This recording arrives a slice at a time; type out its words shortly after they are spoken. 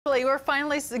Exactly. We're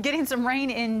finally getting some rain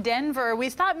in Denver. We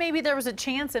thought maybe there was a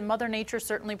chance, and Mother Nature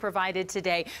certainly provided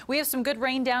today. We have some good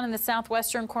rain down in the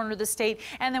southwestern corner of the state,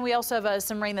 and then we also have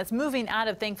some rain that's moving out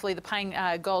of, thankfully, the Pine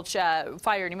Gulch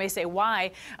fire. And you may say,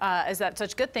 why is that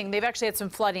such a good thing? They've actually had some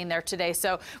flooding there today,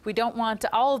 so we don't want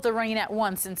all of the rain at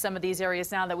once in some of these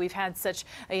areas now that we've had such,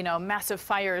 massive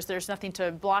fires. There's nothing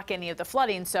to block any of the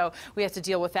flooding, so we have to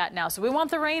deal with that now. So we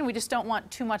want the rain. We just don't want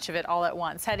too much of it all at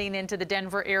once. Heading into the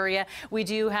Denver area, we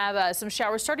do have some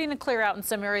showers starting to clear out in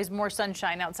some areas, more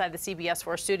sunshine outside the CBS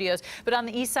 4 studios. But on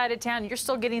the east side of town, you're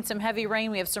still getting some heavy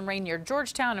rain. We have some rain near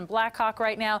Georgetown and Blackhawk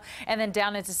right now, and then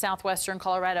down into southwestern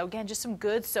Colorado. Again, just some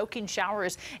good soaking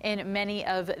showers in many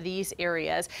of these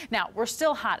areas. Now, we're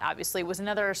still hot, obviously. It was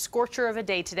another scorcher of a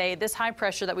day today. This high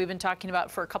pressure that we've been talking about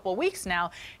for a couple of weeks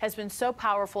now has been so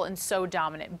powerful and so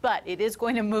dominant, but it is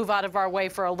going to move out of our way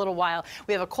for a little while.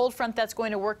 We have a cold front that's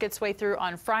going to work its way through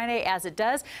on Friday. As it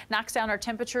does, knocks down our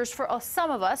temperatures for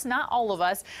some of us, not all of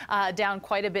us, down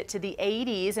quite a bit to the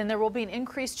 80s, and there will be an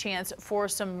increased chance for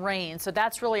some rain. So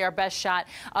that's really our best shot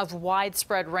of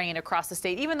widespread rain across the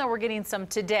state. Even though we're getting some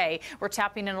today, we're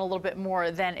tapping in a little bit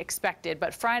more than expected.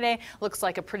 But Friday looks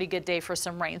like a pretty good day for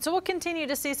some rain. So we'll continue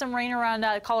to see some rain around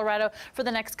Colorado for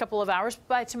the next couple of hours.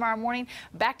 By tomorrow morning,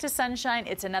 back to sunshine.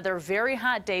 It's another very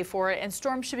hot day for it, and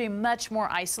storms should be much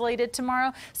more isolated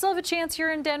tomorrow. Still have a chance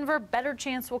here in Denver. Better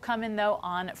chance will come in, though,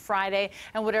 on Friday,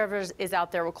 and whatever is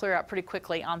out there will clear out pretty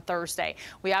quickly on Thursday.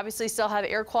 We obviously still have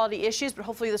air quality issues, but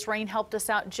hopefully this rain helped us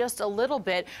out just a little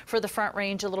bit for the Front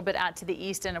Range, a little bit out to the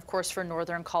east, and of course for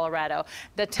northern Colorado.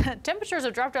 The temperatures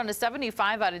have dropped down to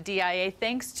 75 out of DIA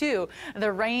thanks to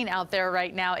the rain out there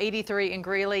right now. 83 in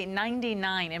Greeley,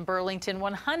 99 in Burlington,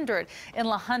 100 in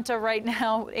La Junta right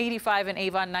now, 85 in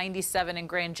Avon, 97 in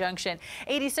Grand Junction,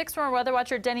 86 from our weather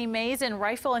watcher Denny Mays in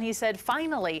Rifle, and he said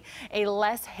finally a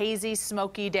less hazy,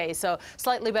 smoky day. So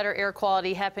slightly better air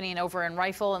quality happening over in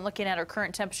Rifle. And looking at our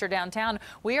current temperature downtown,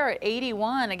 we are at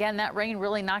 81. Again, that rain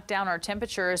really knocked down our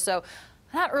temperatures. So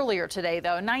not earlier today,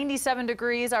 though. 97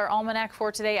 degrees, our almanac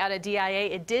for today out of DIA.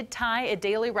 It did tie a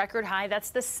daily record high. That's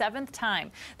the 7th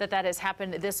time that has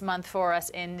happened this month for us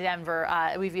in Denver.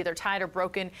 We've either tied or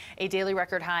broken a daily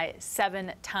record high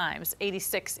 7 times.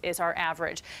 86 is our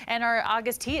average. And our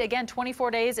August heat, again, 24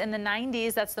 days in the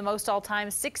 90s. That's the most all-time.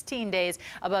 16 days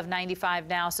above 95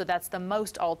 now, so that's the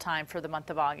most all-time for the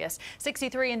month of August.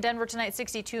 63 in Denver tonight,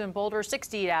 62 in Boulder,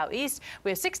 60 out east.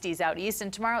 We have 60s out east,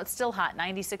 and tomorrow it's still hot.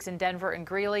 96 in Denver and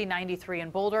Greeley, 93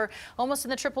 in Boulder, almost in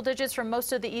the triple digits for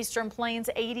most of the eastern plains,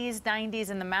 80s,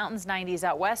 90s in the mountains, 90s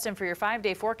out west. And for your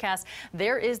 5-day forecast,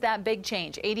 there is that big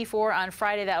change. 84 on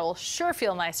Friday. That will sure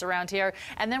feel nice around here.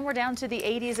 And then we're down to the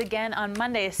 80s again on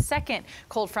Monday. A second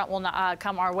cold front will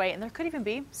come our way, and there could even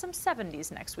be some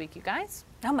 70s next week, you guys.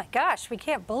 Oh my gosh, we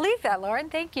can't believe that, Lauren.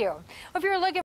 Thank you. If you're looking